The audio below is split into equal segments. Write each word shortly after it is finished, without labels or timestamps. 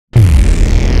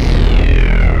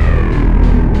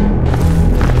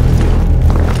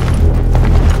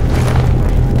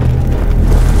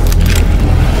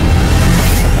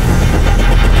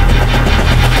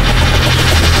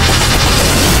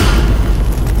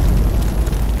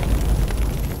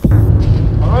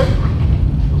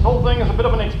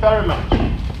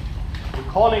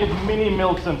calling it Mini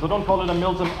Milsim, so don't call it a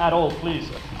Milsim at all, please.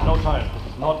 No time.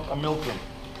 This is not a Milsim.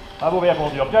 However, we have all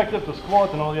the objectives, the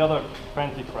squads, and all the other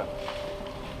fancy crap.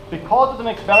 Because it's an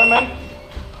experiment,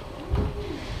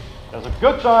 there's a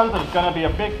good chance that it's going to be a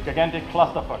big, gigantic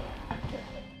clusterfuck.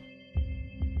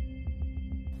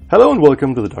 Hello and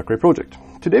welcome to the Dark Grey project.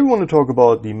 Today we want to talk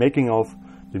about the making of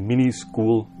the Mini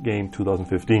School Game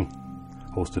 2015,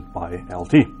 hosted by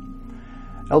LT.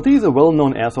 LT is a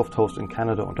well-known airsoft host in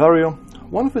Canada, Ontario.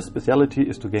 One of his speciality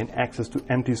is to gain access to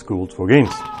empty schools for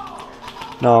games.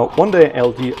 Now, one day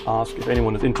LT asked if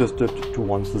anyone is interested to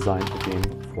once design a game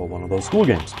for one of those school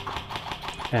games.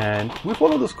 And we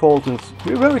followed this call since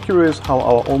we're very curious how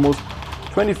our almost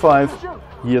 25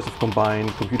 years of combined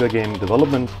computer game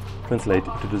development translate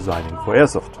into designing for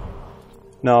airsoft.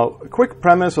 Now, a quick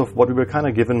premise of what we were kind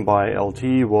of given by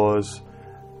LT was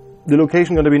the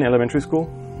location going to be an elementary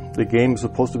school. The game is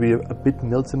supposed to be a bit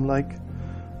Milsim-like.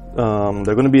 There's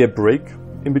going to be a break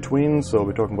in between, so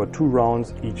we're talking about 2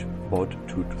 rounds, each about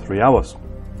 2 to 3 hours.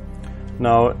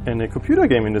 Now, in the computer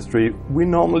game industry, we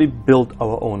normally build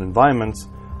our own environments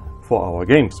for our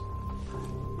games.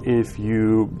 If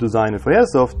you design it for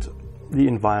airsoft, the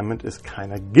environment is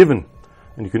kind of given,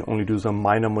 and you can only do some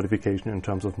minor modification in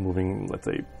terms of moving, let's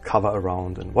say, cover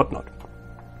around and whatnot.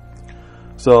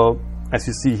 So, as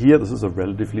you see here, this is a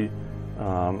relatively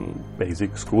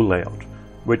basic school layout,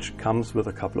 which comes with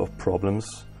a couple of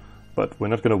problems, but we're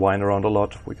not going to whine around a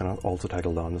lot. We're going to also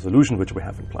tackle down the solution which we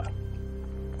have in plan.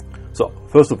 So,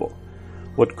 first of all,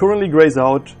 what currently grays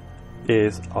out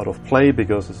is out of play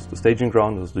because this is the staging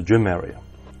ground, this is the gym area.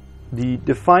 The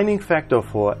defining factor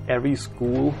for every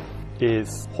school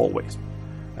is hallways.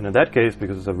 And in that case,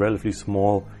 because it's a relatively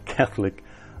small Catholic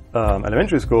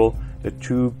elementary school, there are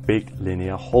 2 big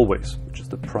linear hallways, which is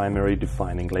the primary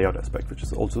defining layout aspect, which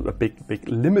is also a big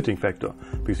limiting factor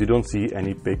because you don't see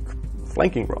any big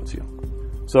flanking routes here.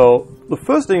 So the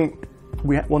first thing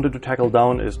we wanted to tackle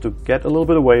down is to get a little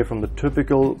bit away from the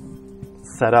typical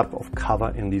setup of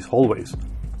cover in these hallways,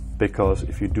 because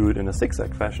if you do it in a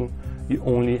zigzag fashion, you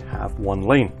only have 1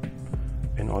 lane.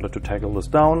 In order to tackle this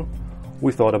down,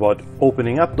 we thought about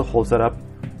opening up the whole setup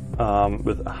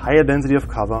with a higher density of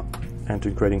cover and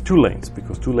to creating 2 lanes,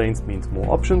 because 2 lanes means more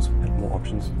options, and more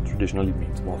options traditionally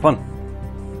means more fun.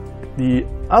 The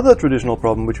other traditional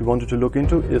problem which we wanted to look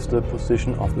into is the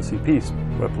position of the CPs,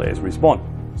 where players respawn.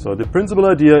 So the principal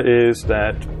idea is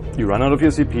that you run out of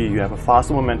your CP, you have a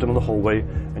faster momentum in the hallway,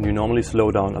 and you normally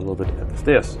slow down a little bit at the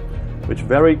stairs, which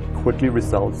very quickly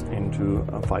results into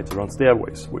fights around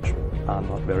stairways, which are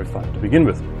not very fun to begin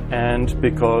with. And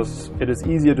because it is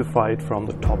easier to fight from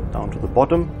the top down to the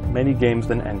bottom, many games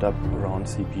then end up around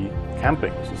CP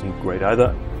camping. This isn't great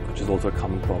either, which is also a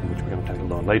common problem which we're going to tackle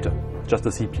down later. Just the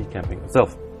CP camping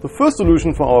itself. The first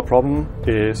solution for our problem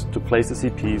is to place the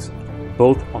CPs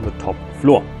both on the top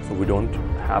floor, so we don't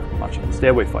have much of the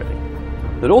stairway fighting.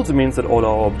 That also means that all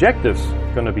our objectives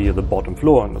are going to be at the bottom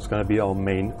floor, and it's going to be our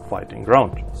main fighting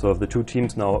ground. So if the 2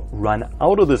 teams now run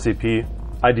out of the CP,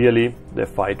 ideally they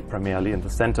fight primarily in the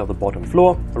center of the bottom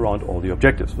floor around all the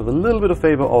objectives, with a little bit of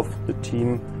favor of the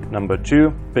team number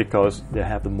 2, because they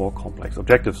have the more complex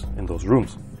objectives in those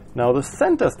rooms. Now the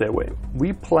center stairway,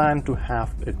 we plan to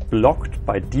have it blocked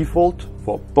by default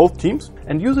for both teams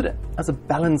and use it as a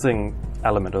balancing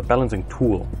element, a balancing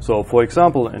tool. So for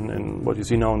example, in what you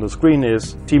see now on the screen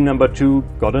is team number 2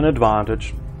 got an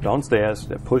advantage downstairs,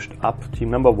 they're pushed up team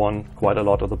number 1 quite a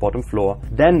lot at the bottom floor.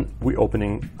 Then we're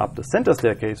opening up the center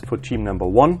staircase for team number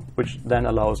 1, which then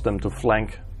allows them to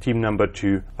flank team number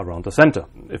 2 around the center.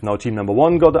 If now team number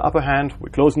 1 got the upper hand, we're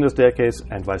closing the staircase,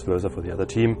 and vice versa for the other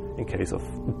team in case of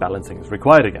balancing is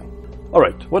required again.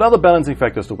 Alright, what other balancing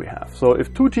factors do we have? So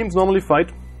if 2 teams normally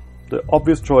fight, the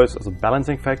obvious choice as a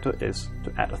balancing factor is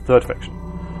to add a 3rd faction.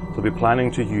 So we're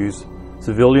planning to use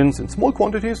civilians in small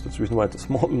quantities. That's the reason why it's a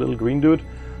small little green dude.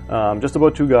 Just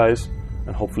about 2 guys,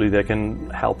 and hopefully they can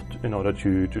help in order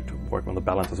to work on the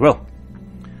balance as well.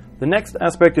 The next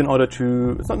aspect in order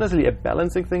to, it's not necessarily a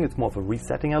balancing thing, it's more of a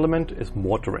resetting element, is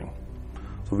mortaring.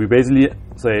 So we basically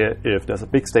say if there's a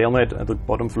big stalemate at the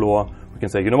bottom floor, we can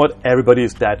say, you know what, everybody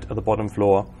is dead at the bottom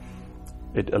floor.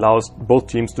 It allows both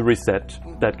teams to reset.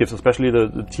 That gives especially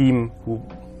the team who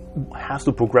has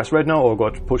to progress right now or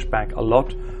got pushed back a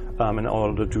lot in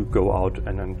order to go out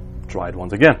and then try it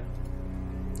once again.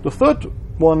 The 3rd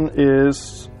one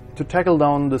is to tackle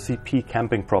down the CP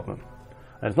camping problem.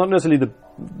 And it's not necessarily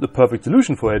the perfect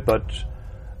solution for it, but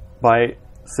by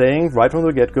saying right from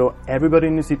the get-go, everybody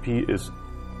in the CP is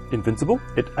invincible,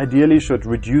 it ideally should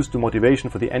reduce the motivation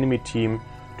for the enemy team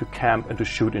to camp and to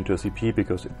shoot into a CP,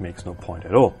 because it makes no point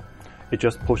at all. It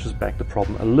just pushes back the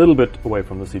problem a little bit away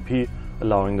from the CP,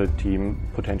 allowing the team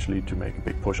potentially to make a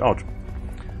big push out.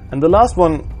 And the last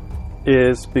one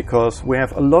is because we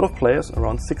have a lot of players,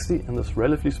 around 60 in this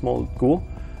relatively small school,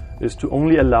 is to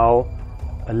only allow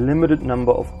a limited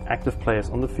number of active players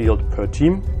on the field per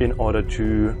team in order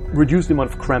to reduce the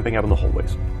amount of cramping up in the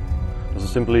hallways. This is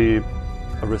simply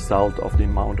a result of the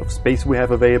amount of space we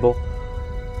have available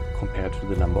compared to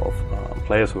the number of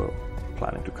players who are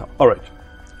planning to come. Alright,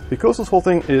 because this whole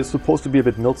thing is supposed to be a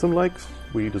bit Milsim-like,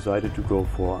 we decided to go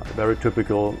for a very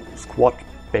typical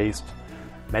squad-based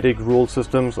medic rule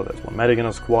system. So there's one medic in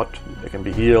a squad, they can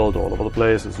be healed all over the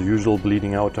place. It's the usual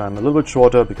bleeding out time, a little bit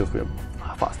shorter because we're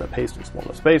faster paced in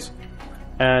smaller space.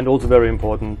 And also very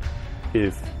important,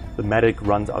 if the medic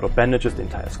runs out of bandages, the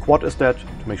entire squad is dead,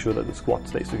 to make sure that the squad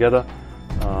stays together.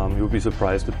 You would be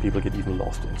surprised that people get even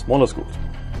lost in smaller schools.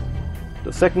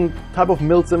 The second type of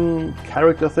Milsim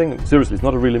character thing, seriously, it's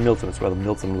not a really Milsim, it's rather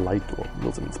Milsim-like or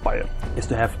Milsim-inspired, is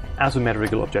to have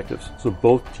asymmetrical objectives. So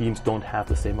both teams don't have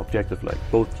the same objective, like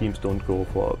both teams don't go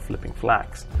for flipping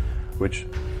flags, which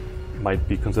might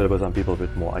be considered by some people a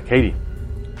bit more arcadey.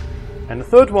 And the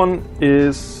third one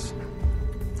is,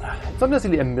 it's not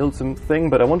necessarily a Milsim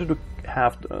thing, but I wanted to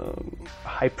have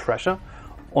high pressure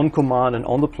on command and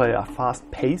on the player, a fast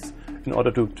pace, in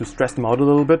order to stress them out a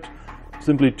little bit.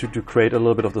 Simply to create a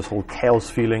little bit of this whole chaos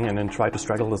feeling and then try to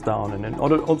struggle this down, and in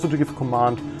order also to give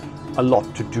command a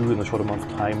lot to do in a short amount of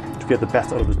time to get the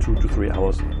best out of the 2 to 3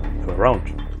 hours per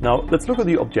round. Now let's look at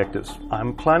the objectives.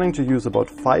 I'm planning to use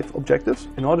about 5 objectives.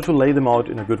 In order to lay them out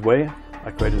in a good way, I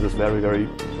created this very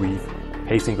brief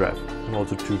pacing graph, and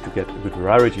also to get a good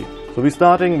variety. So we're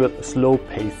starting with a slow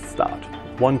paced start.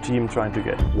 One team trying to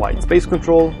get wide space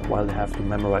control while they have to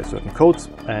memorize certain codes,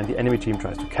 and the enemy team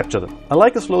tries to capture them. I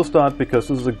like a slow start because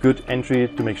this is a good entry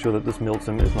to make sure that this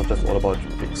Milsim is not just all about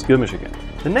big skirmish again.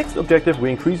 The next objective, we're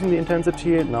increasing the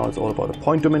intensity. Now it's all about a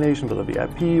point domination with a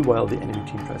VIP while the enemy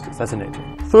team tries to assassinate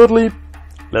him. Thirdly,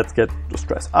 let's get the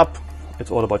stress up. It's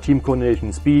all about team coordination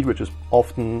and speed, which is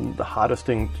often the hardest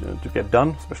thing to get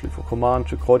done, especially for command,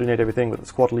 to coordinate everything with the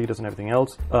squad leaders and everything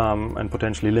else, and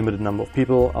potentially limited number of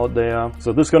people out there.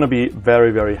 So this is going to be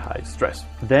very high stress.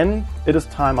 Then it is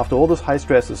time, after all this high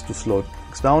stress, is to slow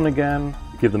things down again,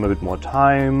 give them a bit more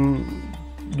time,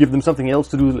 give them something else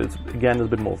to do. It's again a little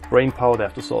bit more of brain power. They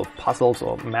have to solve puzzles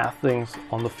or math things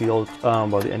on the field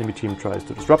while the enemy team tries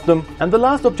to disrupt them. And the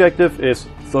last objective is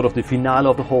sort of the finale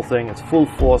of the whole thing. It's full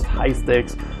force, high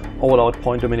stakes, all out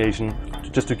point domination,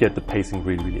 just to get the pacing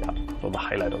really up. So the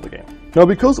highlight of the game. Now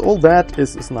because all that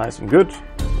is nice and good,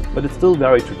 but it's still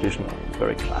very traditional, it's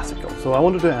very classical. So I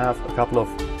wanted to have a couple of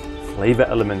flavor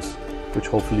elements which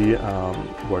hopefully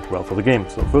work well for the game.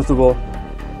 So first of all,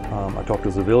 I talked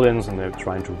to civilians and they're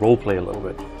trying to roleplay a little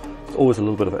bit. There's always a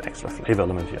little bit of an extra flavor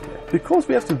element here and there. Because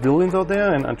we have civilians out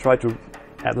there and I try to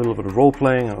add a little bit of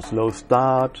roleplaying and a slow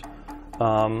start,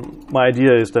 my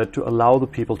idea is that to allow the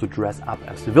people to dress up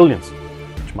as civilians,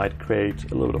 which might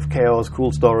create a little bit of chaos,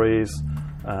 cool stories,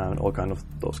 and all kind of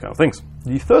those kind of things.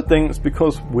 The third thing is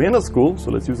because we're in a school,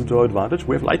 so let's use it to our advantage,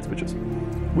 we have light switches.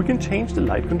 We can change the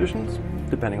light conditions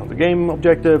depending on the game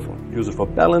objective, use it for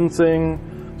balancing.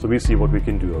 So we see what we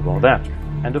can do about that.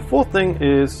 And the fourth thing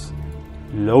is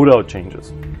loadout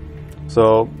changes.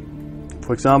 So,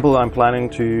 for example, I'm planning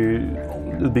to,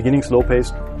 the beginning slow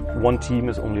paced, one team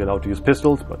is only allowed to use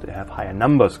pistols, but they have higher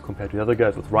numbers compared to the other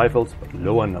guys with rifles, but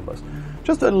lower numbers.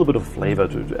 Just a little bit of flavor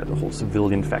to add a whole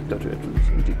civilian factor to it,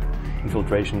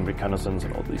 infiltration, reconnaissance,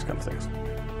 and all these kind of things.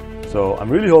 So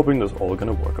I'm really hoping this is all going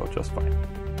to work out just fine.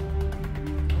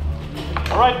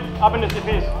 All right, up in the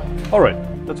CPs. All right.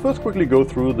 Let's first quickly go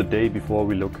through the day before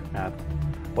we look at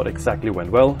what exactly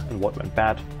went well and what went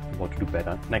bad and what to do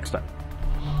better next time.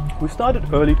 We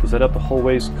started early to set up the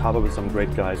hallways, cover with some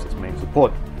great guys as main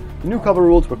support. The new cover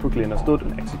rules were quickly understood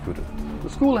and executed. The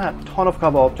school had a ton of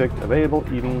cover objects available,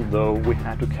 even though we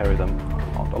had to carry them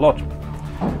around a lot.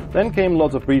 Then came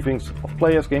lots of briefings of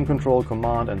players, game control,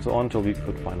 command and so on till we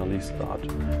could finally start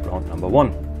round number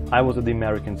 1. I was at the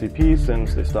American CP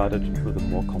since they started with the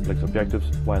more complex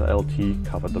objectives, while LT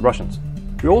covered the Russians.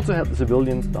 We also had the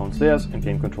civilians downstairs and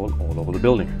game control all over the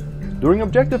building. During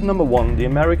objective number 1, the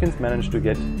Americans managed to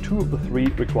get 2 of the 3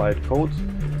 required codes,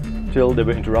 till they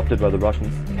were interrupted by the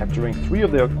Russians, capturing 3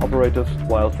 of their operators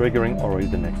while triggering already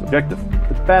the next objective.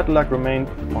 The bad luck remained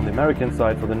on the American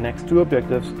side for the next 2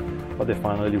 objectives, but they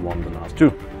finally won the last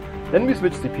 2. Then we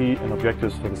switched CP and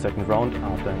objectives for the second round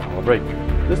after an hour break.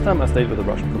 This time I stayed with the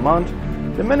Russian command.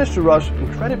 They managed to rush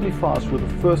incredibly fast through the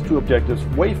first 2 objectives,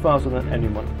 way faster than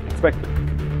anyone expected.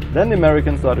 Then the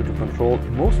Americans started to control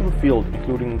most of the field,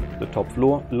 including the top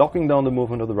floor, locking down the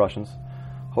movement of the Russians.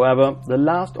 However, the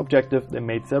last objective, they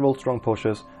made several strong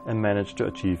pushes and managed to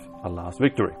achieve a last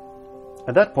victory.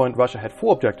 At that point, Russia had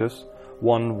 4 objectives,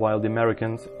 one while the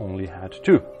Americans only had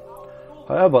 2.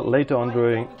 However, later on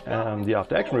during the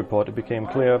after-action report, it became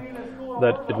clear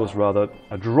that it was rather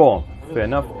a draw. Fair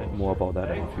enough, and more about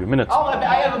that in a few minutes. Oh, I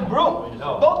have a broom.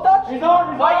 Don't touch me.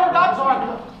 Why you touch me?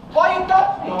 Why you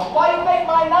touch me? Why you take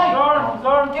my knife?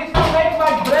 It's to make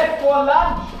my bread for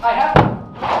lunch. I have to...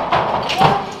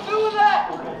 Why you do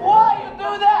that? Why you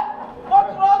do that?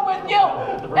 What's wrong with you?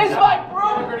 It's my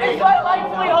broom. It's my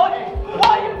livelihood.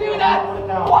 Why you do that?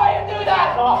 Why you do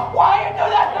that? Why you do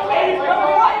that to me?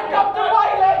 Why you come to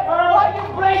violence? Why you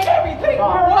break everything?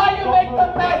 Why you make the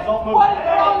mess? What is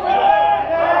wrong with you?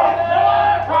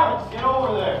 Get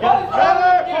over there. What is wrong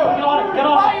with you? Get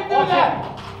on. Why you do that?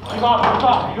 You got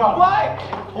it. Why?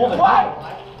 Why?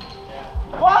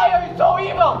 Why are you so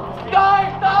evil? Die!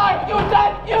 You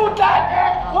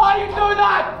dead! Why you do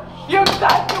that? You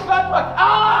dead! You got what?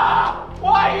 Ah!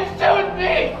 Why you shoot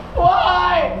me?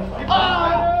 Why?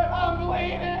 I'm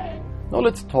bleeding! Now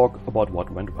let's talk about what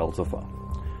went well so far.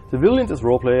 Civilians as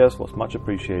role players was much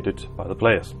appreciated by the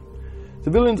players.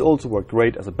 Civilians also worked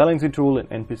great as a balancing tool, and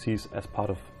NPCs as part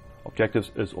of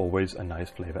objectives is always a nice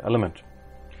flavor element.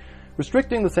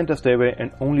 Restricting the center stairway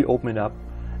and only opening it up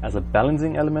as a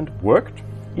balancing element worked,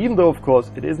 even though of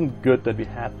course it isn't good that we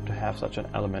had to have such an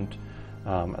element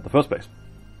at the first place.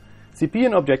 CP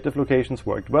and objective locations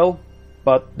worked well,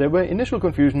 but there were initial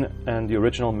confusion and the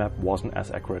original map wasn't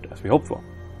as accurate as we hoped for.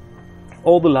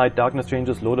 All the light darkness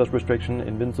changes, low dust restriction,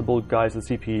 invincible guys and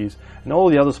CPs, and all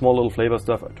the other small little flavor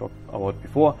stuff I talked about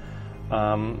before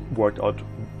worked out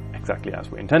exactly as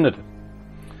we intended.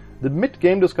 The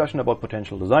mid-game discussion about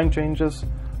potential design changes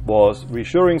was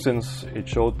reassuring, since it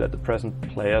showed that the present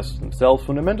players themselves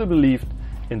fundamentally believed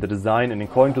in the design, and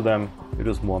according to them, it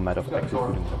was more a matter of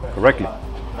executing them correctly.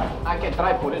 I can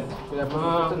try put it.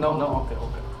 No, okay.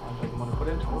 I'm gonna put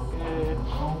it. Okay.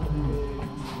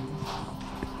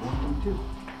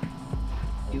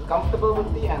 He's comfortable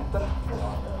with the answer.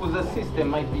 With the system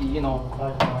might be,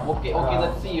 Okay,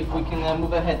 let's see if we can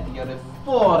move ahead here.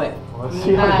 4, 9,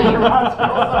 2.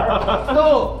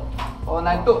 Oh,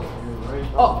 9, 2.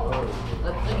 Oh,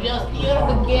 let's adjust here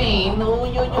the game.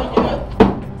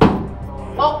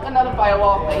 Oh, another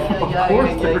firewall. Yeah.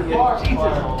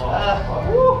 Jesus.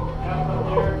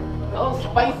 Oh,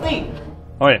 spicy.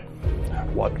 Okay,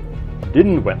 what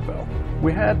didn't went well?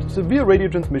 We had severe radio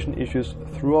transmission issues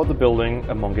throughout the building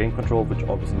among game control, which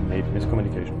obviously made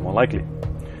miscommunication more likely.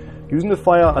 Using the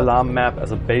fire alarm map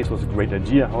as a base was a great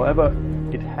idea, however,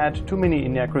 it had too many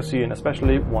inaccuracies, and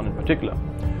especially one in particular.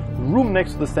 The room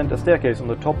next to the center staircase on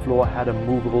the top floor had a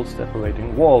movable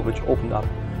separating wall which opened up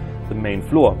the main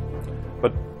floor,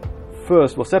 but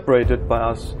first was separated by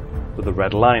us with a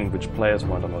red line which players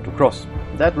weren't allowed to cross.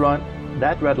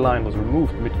 That red line was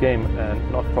removed mid-game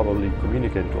and not probably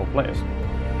communicated to all players.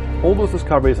 All those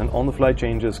discoveries and on-the-fly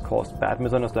changes caused bad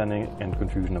misunderstanding and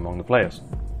confusion among the players.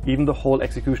 Even the whole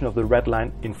execution of the red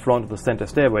line in front of the center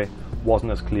stairway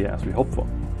wasn't as clear as we hoped for.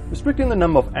 Restricting the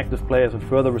number of active players and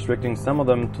further restricting some of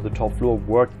them to the top floor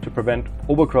worked to prevent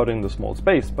overcrowding the small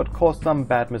space, but caused some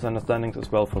bad misunderstandings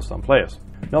as well for some players.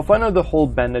 Now finally, the whole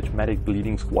bandage, medic,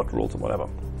 bleeding, squad rules or whatever.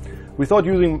 We thought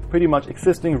using pretty much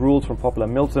existing rules from popular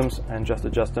milsims and just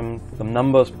adjust them some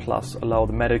numbers plus allow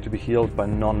the medic to be healed by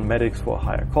non-medics for a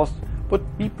higher cost would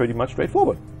be pretty much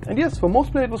straightforward. And yes, for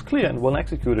most players it was clear and well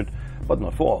executed, but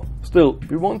not for all. Still,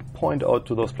 we won't point out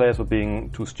to those players for being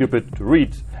too stupid to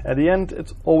read. At the end,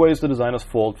 it's always the designer's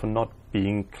fault for not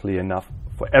being clear enough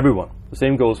for everyone. The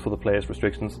same goes for the player's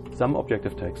restrictions, some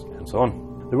objective text, and so on.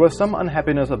 There was some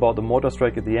unhappiness about the mortar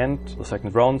strike at the end, the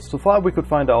second round. So far we could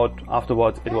find out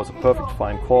afterwards it was a perfect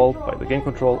fine call by the game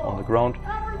control on the ground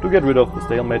to get rid of the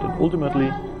stalemate, and ultimately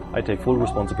I take full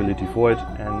responsibility for it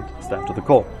and stand to the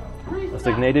call. A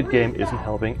stagnated game isn't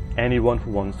helping anyone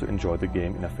who wants to enjoy the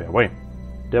game in a fair way.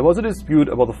 There was a dispute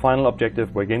about the final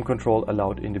objective where game control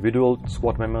allowed individual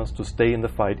squad members to stay in the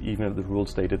fight even if the rules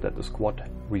stated that the squad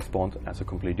respawns as a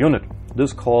complete unit.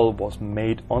 This call was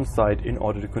made on site in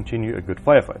order to continue a good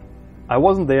firefight. I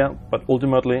wasn't there, but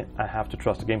ultimately I have to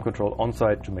trust the game control on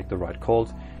site to make the right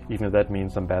calls, even if that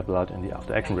means some bad blood in the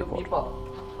after action report. People,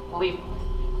 leave.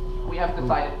 We have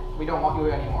decided we don't want you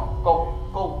here anymore. Go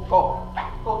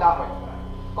that way.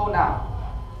 Go now.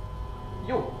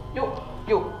 You.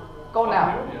 Go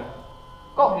now.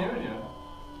 Go. I'm hearing you.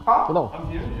 Huh? No. I'm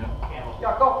hearing you.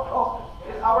 Yeah, go.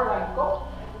 It's our land. Go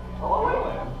away.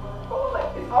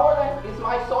 It's our land. It's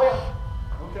my soil.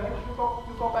 Okay. You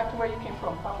go back to where you came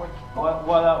from. That way. Go.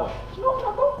 Why that way? No,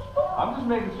 go. I'm just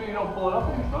making sure you don't pull it up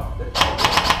on me, huh? This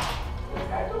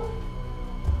guy too.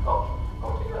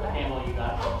 Camel, you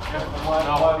got it.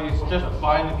 No, he's just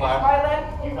behind the glass.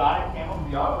 You got it, Camel?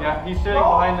 Yeah, he's sitting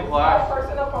behind the glass.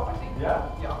 Personal property. Yeah?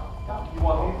 Yeah. You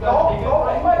want these No, guys to take no,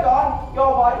 take my gun. Yo,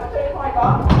 why you take my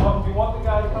gun? You want the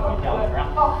guy to come and kill it?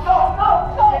 No,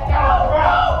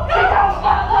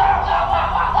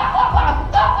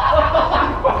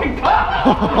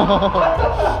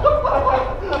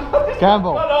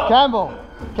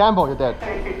 Campbell, you're dead.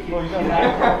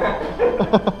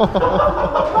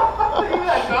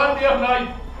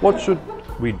 What should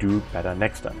we do better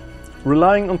next time?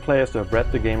 Relying on players to have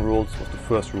read the game rules was the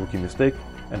first rookie mistake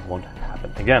and won't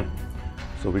happen again.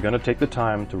 So we're gonna take the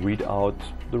time to read out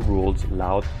the rules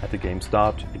loud at the game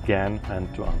start again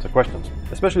and to answer questions.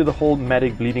 Especially the whole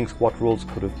medic bleeding squad rules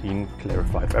could have been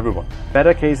clarified for everyone.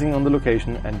 Better casing on the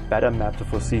location and better map to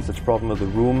foresee such problem with the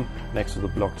room next to the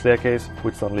blocked staircase,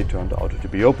 which suddenly turned out to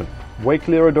be open. Way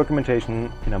clearer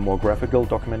documentation in a more graphical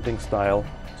documenting style,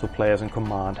 so players in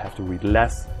command have to read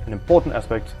less and important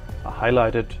aspects are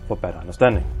highlighted for better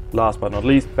understanding. Last but not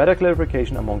least, better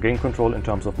clarification among game control in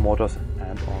terms of mortars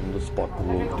and on-the-spot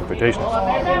rule interpretations.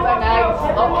 Okay,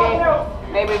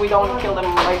 maybe we don't kill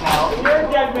them right now.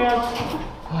 You're dead, man.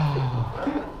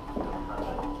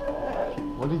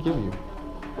 What did he give you?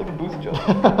 Like a boost jump.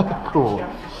 Cool.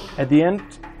 At the end,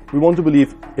 we want to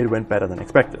believe it went better than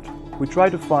expected. We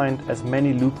tried to find as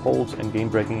many loopholes and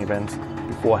game-breaking events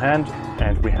beforehand,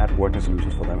 and we had working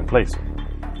solutions for them in place.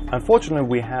 Unfortunately,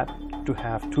 we had to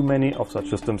have too many of such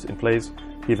systems in place,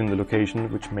 given the location,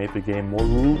 which made the game more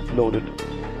rule-loaded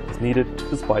as needed,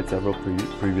 despite several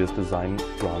previous design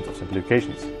rounds of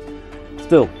simplifications.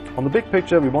 Still, on the big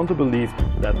picture, we want to believe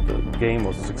that the game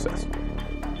was a success.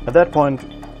 At that point,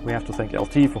 we have to thank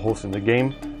LT for hosting the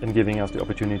game and giving us the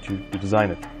opportunity to design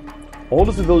it. All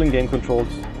the civilian game controls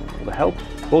for the help,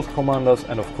 both commanders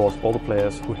and of course all the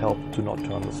players who helped to not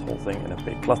turn this whole thing in a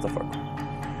big clusterfuck.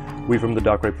 We from the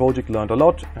Dark Ray project learned a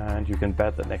lot, and you can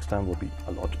bet that next time will be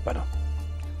a lot better.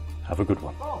 Have a good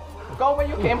one. Go where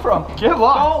you came from. Get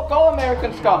lost. Go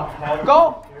American scum.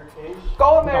 Go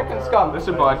American scum.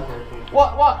 Listen, bud.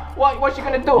 What you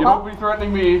gonna do, You huh? don't be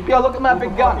threatening me. Yo, look at my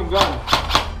big gun.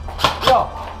 Yo,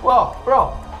 whoa,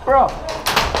 bro.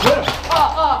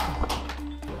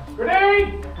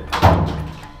 Grenade!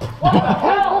 What the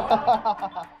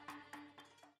hell?